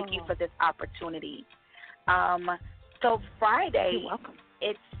 and thank you for this opportunity. So Friday, you're welcome.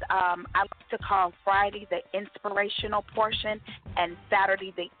 It's I like to call Friday the inspirational portion and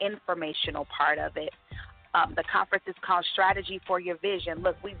Saturday the informational part of it. The conference is called Strategy for Your Vision.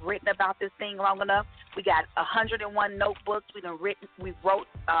 Look, we've written about this thing long enough. We got 101 notebooks. We wrote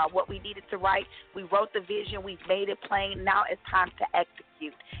what we needed to write. We wrote the vision. We've made it plain. Now it's time to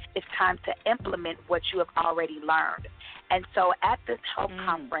execute. It's time to implement what you have already learned. And so at this health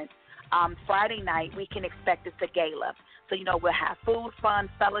conference, Friday night, we can expect it's a gala. So, we'll have food, fun,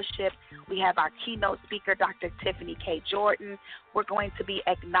 fellowship. We have our keynote speaker, Dr. Tiffany K. Jordan. We're going to be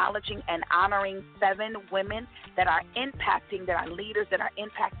acknowledging and honoring 7 women that are leaders that are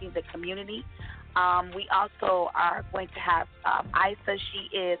impacting the community. We also are going to have Isa. She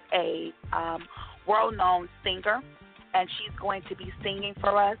is a world-known singer, and she's going to be singing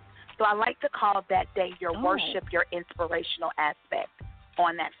for us. So I like to call that day your worship, your inspirational aspect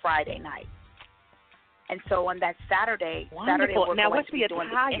on that Friday night. And so on that Saturday, we're now, going to be doing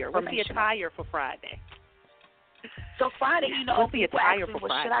attire? What's the attire for Friday? So Friday, what's the attire for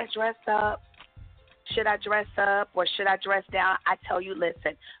Friday? Should I dress up? Should I dress up or should I dress down? I tell you,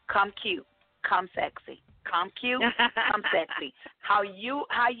 listen, come cute, come sexy. Come cute, come sexy. How you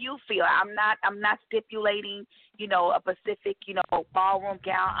feel. I'm not stipulating, a specific, ballroom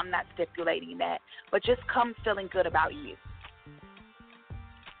gown. I'm not stipulating that. But just come feeling good about you.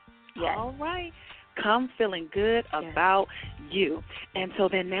 Yes. All right. Come feeling good about you. And so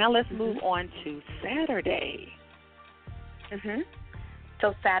then now let's move on to Saturday.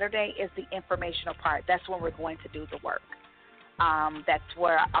 So Saturday is the informational part. That's when we're going to do the work. That's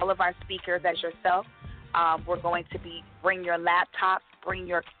where all of our speakers, as yourself, we're going to bring your laptops, bring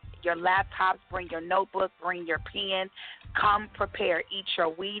your notebook, bring your pen. Come prepared. Eat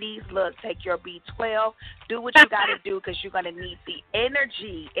your Wheaties. Look, take your B12. Do what you got to do because you're going to need the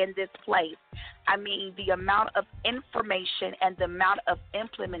energy in this place. I mean, the amount of information and the amount of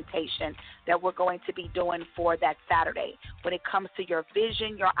implementation that we're going to be doing for that Saturday. When it comes to your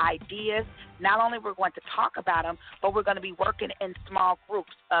vision, your ideas, not only we're going to talk about them, but we're going to be working in small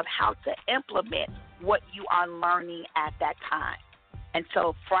groups of how to implement what you are learning at that time. And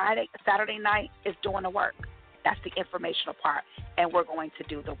so Saturday night is doing the work. That's the informational part, and we're going to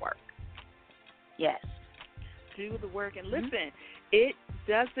do the work. Yes. Do the work. And listen, it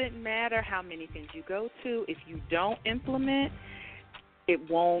doesn't matter how many things you go to. If you don't implement, it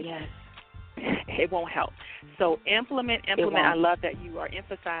won't help. So implement. I love that you are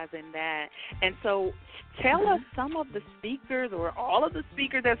emphasizing that. And so tell us some of the speakers or all of the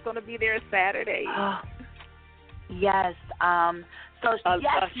speakers that's going to be there Saturday. Yes. Yes,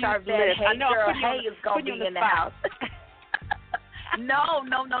 Charvette. Hey, girl, Hey is going to be in the house. No,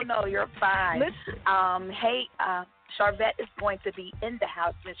 you're fine. Charvette is going to be in the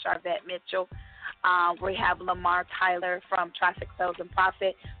house, Miss Charvette Mitchell. We have Lamar Tyler from Traffic Sales and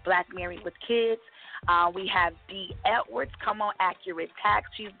Profit, Black Married with Kids. We have Dee Edwards, Come On Accurate Tax.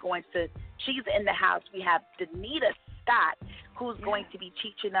 She's in the house. We have Danita Scott, who's going to be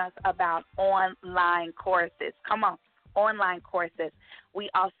teaching us about online courses. Come on. Online courses. We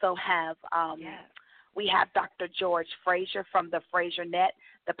also have Dr. George Frazier from the Frazier Net,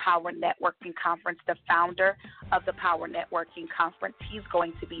 the Power Networking Conference, the founder of the Power Networking Conference. He's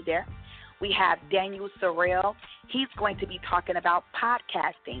going to be there. We have Daniel Sorrell. He's going to be talking about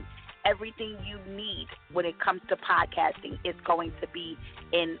podcasting. Everything you need when it comes to podcasting is going to be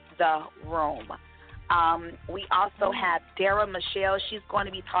in the room. We also have Dara Michelle. She's going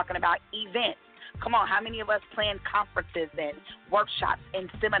to be talking about events. Come on, how many of us plan conferences and workshops and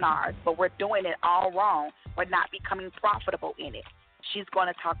seminars, but we're doing it all wrong? We're not becoming profitable in it. She's going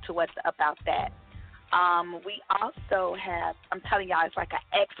to talk to us about that. We also have, I'm telling y'all, it's like an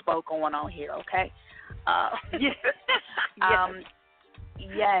expo going on here, okay?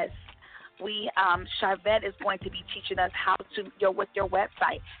 Yes. Charvette is going to be teaching us how to, with your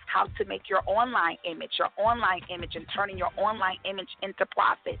website, how to make your online image and turning your online image into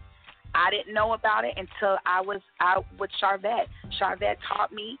profit. I didn't know about it until I was out with Charvette. Charvette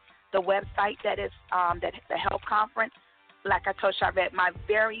taught me the website that is that the health conference. Like I told Charvette, my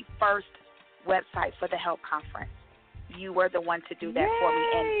very first website for the health conference. You were the one to do that for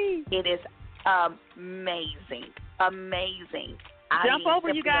me, and it is amazing. Jump over,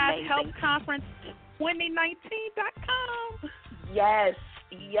 you guys, healthconference2019.com. Yes.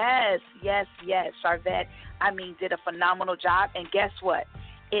 Charvette, did a phenomenal job, and guess what?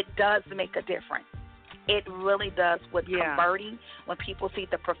 It does make a difference. It really does with converting. When people see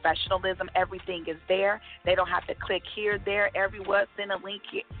the professionalism, everything is there. They don't have to click here, there, everywhere, send a link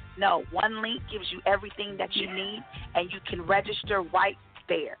here. No, one link gives you everything that you need, and you can register right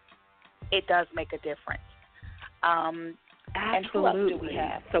there. It does make a difference. Absolutely. And who else do we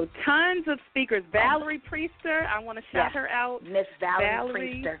have? So tons of speakers. Valerie Priester, I want to shout her out. Miss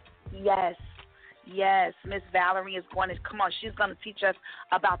Valerie Priester. Yes. Yes, Miss Valerie is going to come on. She's going to teach us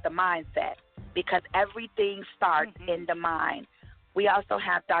about the mindset because everything starts in the mind. We also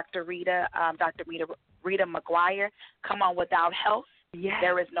have Dr. Rita McGuire. Come on, without health,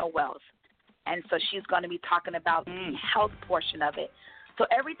 there is no wealth. And so she's going to be talking about the health portion of it. So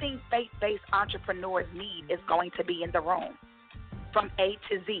everything faith-based entrepreneurs need is going to be in the room. From A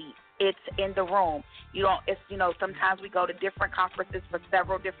to Z, it's in the room. Sometimes we go to different conferences for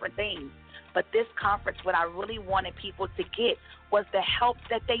several different things. But this conference, what I really wanted people to get was the help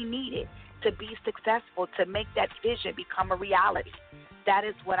that they needed to be successful, to make that vision become a reality. That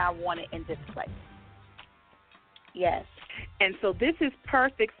is what I wanted in this place. Yes. And so this is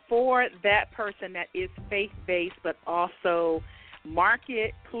perfect for that person that is faith-based but also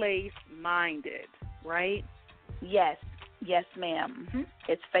marketplace-minded, right? Yes. Yes, ma'am. Mm-hmm.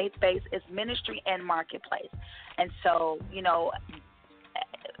 It's faith-based. It's ministry and marketplace. And so,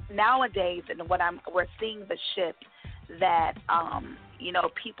 nowadays, and we're seeing the shift that,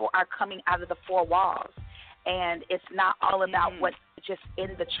 people are coming out of the four walls. And it's not all about what's just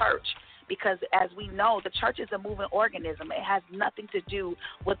in the church. Because as we know, the church is a moving organism. It has nothing to do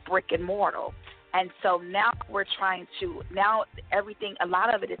with brick and mortar. And so now a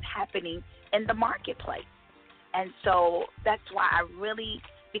lot of it is happening in the marketplace. And so that's why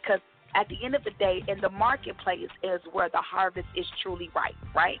because at the end of the day, in the marketplace is where the harvest is truly ripe,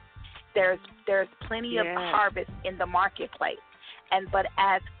 right? There's plenty of harvest in the marketplace. But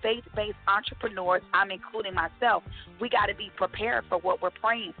as faith-based entrepreneurs, I'm including myself, we got to be prepared for what we're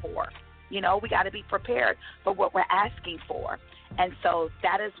praying for. We got to be prepared for what we're asking for. And so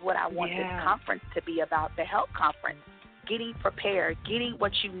that is what I want this conference to be about, the Help Conference, getting prepared, getting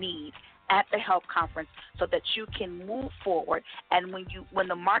what you need at the Help Conference so that you can move forward. And when you get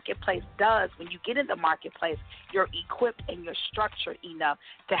in the marketplace, you're equipped and you're structured enough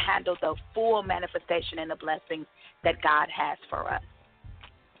to handle the full manifestation and the blessings that God has for us.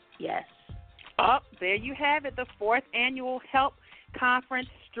 Yes. There you have it, the 4th Annual Help Conference,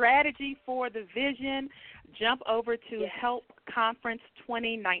 Strategy for the Vision. Jump over to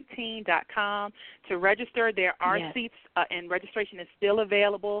helpconference2019.com to register. There are seats and registration is still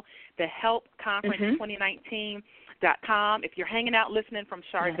available. The helpconference2019.com. If you're hanging out listening from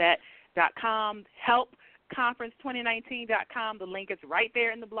Charvette.com, helpconference2019.com. The link is right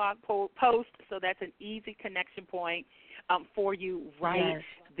there in the blog post, so that's an easy connection point for you right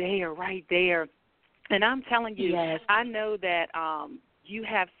there. And I'm telling you, I know that you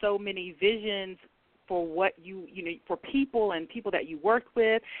have so many visions for what for people and people that you work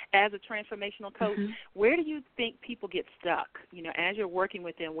with as a transformational coach. Where do you think people get stuck? As you're working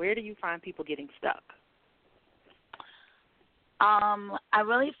with them, where do you find people getting stuck? I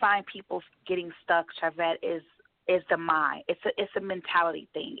really find people getting stuck, Charvette, is the mind. It's a mentality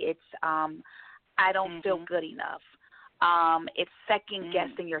thing. It's I don't feel good enough. It's second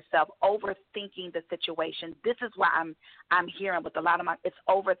guessing yourself, overthinking the situation. This is what I'm hearing with a lot of it's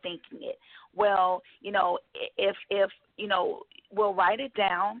overthinking it. Well, if we'll write it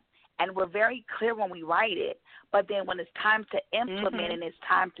down and we're very clear when we write it, but then when it's time to implement and it's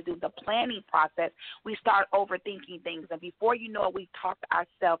time to do the planning process, we start overthinking things, and before you know it, we talked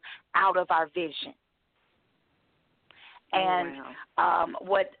ourselves out of our vision. And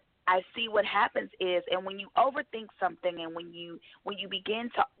what I see what happens is, and when you overthink something, and when you begin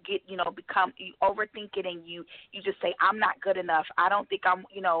to get, you overthink it, and you just say, I'm not good enough. I don't think I'm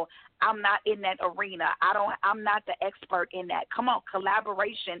not in that arena. I'm not the expert in that. Come on,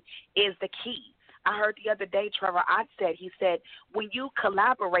 collaboration is the key. I heard the other day, Trevor Ott he said, when you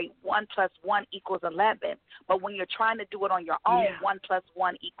collaborate, 1 + 1 = 11. But when you're trying to do it on your own, 1 +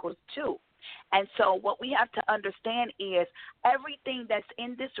 1 = 2. And so what we have to understand is everything that's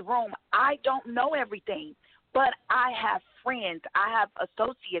in this room, I don't know everything, but I have friends, I have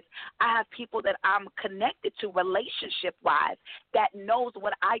associates, I have people that I'm connected to relationship-wise that knows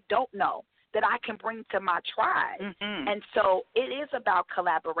what I don't know, that I can bring to my tribe. And so it is about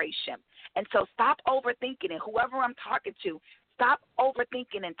collaboration. And so stop overthinking it. Whoever I'm talking to, stop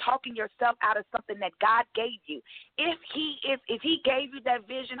overthinking and talking yourself out of something that God gave you. If he gave you that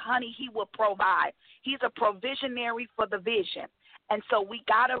vision, honey, he will provide. He's a provisionary for the vision. And so we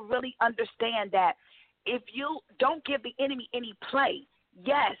got to really understand that if you don't give the enemy any play,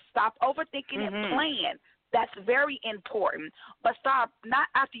 stop overthinking and plan. That's very important. But stop, not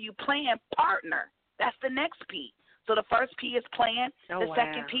after you plan, partner. That's the next P. So the first P is plan. The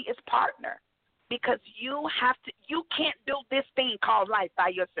second P is partner. Because you can't do this thing called life by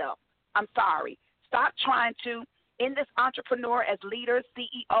yourself. I'm sorry. Stop trying to, in this entrepreneur, as leaders,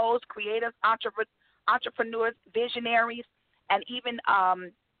 CEOs, creators, entrepreneurs, visionaries, and even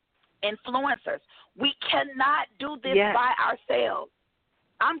influencers. We cannot do this by ourselves.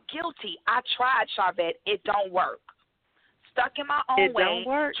 I'm guilty. I tried, Charvette. It don't work. Stuck in my own way,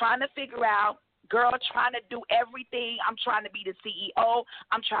 trying to figure out, girl, trying to do everything. I'm trying to be the CEO.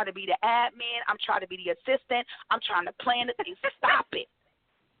 I'm trying to be the admin. I'm trying to be the assistant. I'm trying to plan the things. Stop it.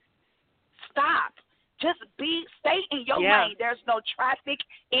 Stop. Just stay in your lane. There's no traffic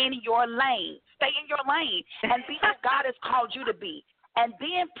in your lane. Stay in your lane and be who God has called you to be. And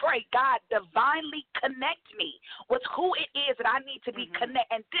then pray, God, divinely connect me with who it is that I need to be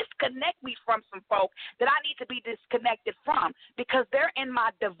and disconnect me from some folk that I need to be disconnected from, because they're in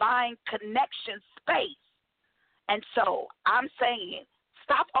my divine connection space. And so I'm saying,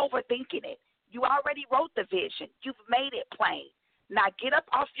 stop overthinking it. You already wrote the vision. You've made it plain. Now get up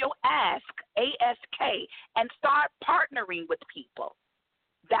off your ASK, and start partnering with people.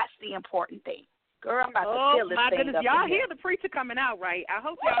 That's the important thing. Girl, I'm about to feel this my thing goodness. up Y'all in here. hear the preacher coming out, right? I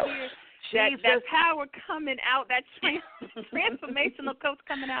hope y'all hear that power coming out, that transformational coach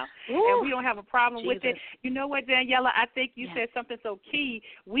coming out, and we don't have a problem with it. You know what, Daniella? I think you said something so key.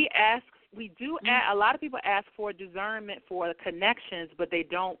 A lot of people ask for discernment for the connections, but they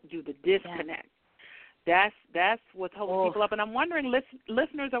don't do the disconnect. That's what's holding people up. And I'm wondering,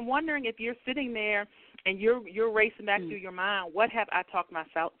 listeners, I'm wondering if you're sitting there and you're racing back through your mind, what have I talked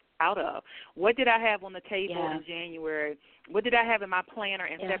myself out of? What did I have on the table in January? What did I have in my planner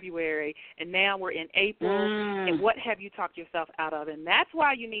in February? And now we're in April. And what have you talked yourself out of? And that's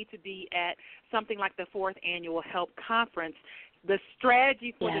why you need to be at something like the 4th Annual HELP Conference, the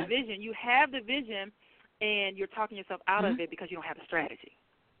strategy for the vision. You have the vision, and you're talking yourself out of it because you don't have a strategy.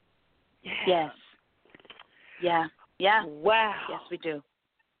 Yes. Yeah. Wow. Yes, we do.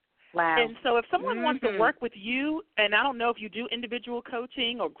 Wow. And so if someone wants to work with you, and I don't know if you do individual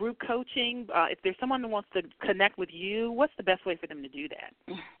coaching or group coaching, if there's someone who wants to connect with you, what's the best way for them to do that?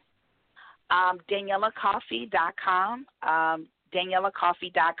 DaniellaCoffey.com.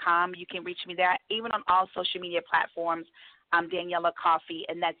 DaniellaCoffey.com. You can reach me there. Even on all social media platforms, I'm Daniella Coffey,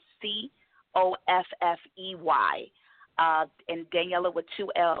 and that's Coffey. And Daniella with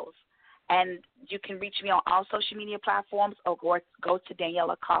 2 L's. And you can reach me on all social media platforms, or go to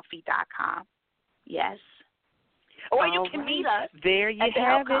DaniellaCoffey.com. Yes. Or you can meet us at the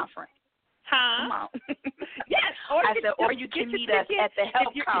HELP Conference. Huh? Come on. Yes. Or you can meet us at the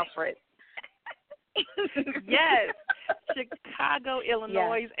HELP Conference. Yes. Chicago,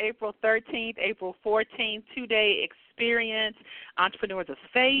 Illinois, April 13th, April 14th, 2-day experience, Entrepreneurs of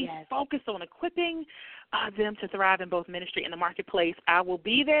Faith, focused on equipping them to thrive in both ministry and the marketplace. I will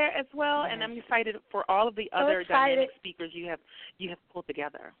be there as well, and I'm excited for all of the other dynamic speakers you have pulled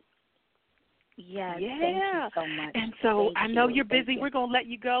together. Yes, thank you so much. And so I know you're busy. We're going to let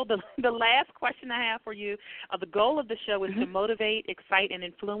you go. The last question I have for you, the goal of the show is to motivate, excite, and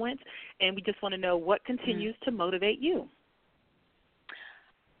influence, and we just want to know what continues to motivate you.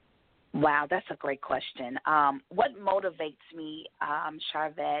 Wow, that's a great question. What motivates me,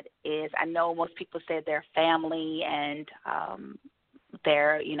 Charvette, is I know most people say their family and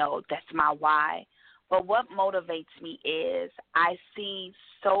that's my why. But what motivates me is I see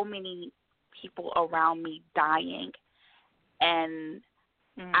so many people around me dying, and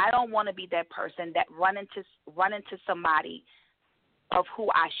I don't want to be that person that run into somebody of who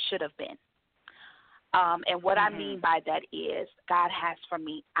I should have been. And what I mean by that is God has for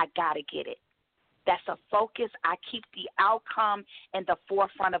me, I got to get it. That's a focus. I keep the outcome in the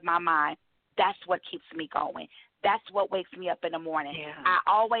forefront of my mind. That's what keeps me going. That's what wakes me up in the morning. Yeah. I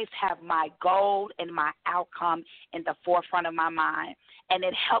always have my goal and my outcome in the forefront of my mind, and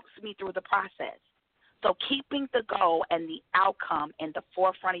it helps me through the process. So keeping the goal and the outcome in the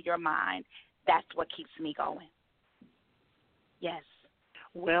forefront of your mind, that's what keeps me going. Yes.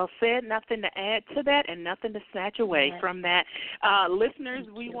 Well said. Nothing to add to that and nothing to snatch away from that. Listeners,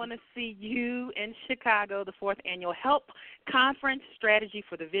 we want to see you in Chicago, the 4th Annual HELP Conference, Strategy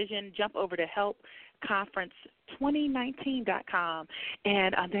for the Vision. Jump over to helpconference2019.com.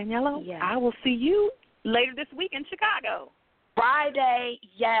 And Daniella, I will see you later this week in Chicago. Friday,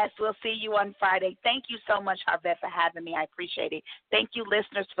 yes, we'll see you on Friday. Thank you so much, Charvette, for having me. I appreciate it. Thank you,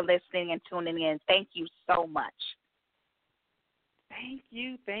 listeners, for listening and tuning in. Thank you so much.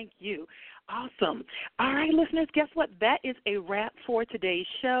 Thank you. Awesome. All right, listeners, guess what? That is a wrap for today's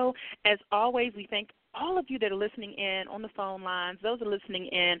show. As always, we thank all of you that are listening in on the phone lines, those are listening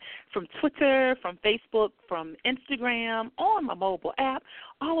in from Twitter, from Facebook, from Instagram, on my mobile app,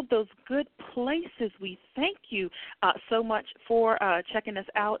 all of those good places. We thank you so much for checking us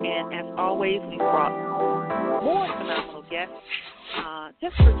out. And as always, we brought more phenomenal guests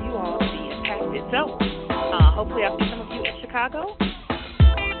just for you all to be impacted. So hopefully I'll see some of you in Chicago.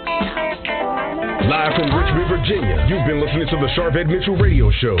 Live from Richmond, Virginia, you've been listening to the Sharvette Mitchell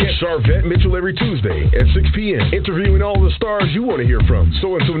Radio Show. Catch Sharvette Mitchell every Tuesday at 6 p.m., interviewing all the stars you want to hear from.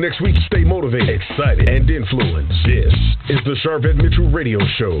 So until next week, stay motivated, excited, and influenced. This is the Sharvette Mitchell Radio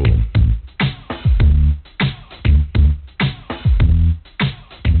Show.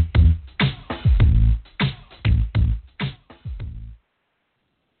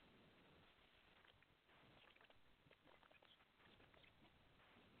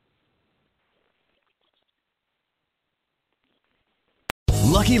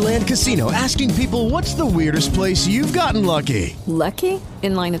 Lucky Land Casino, asking people, what's the weirdest place you've gotten lucky? Lucky?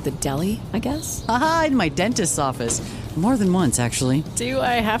 In line at the deli, I guess? Aha, in my dentist's office. More than once, actually. Do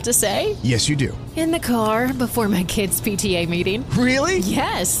I have to say? Yes, you do. In the car before my kids' PTA meeting. Really?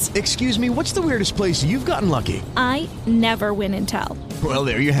 Yes. Excuse me, what's the weirdest place you've gotten lucky? I never win and tell. Well,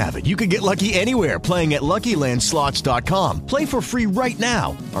 there you have it. You can get lucky anywhere, playing at LuckyLandSlots.com. Play for free right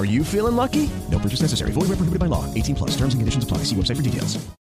now. Are you feeling lucky? No purchase necessary. Void where prohibited by law. 18+. Terms and conditions apply. See website for details.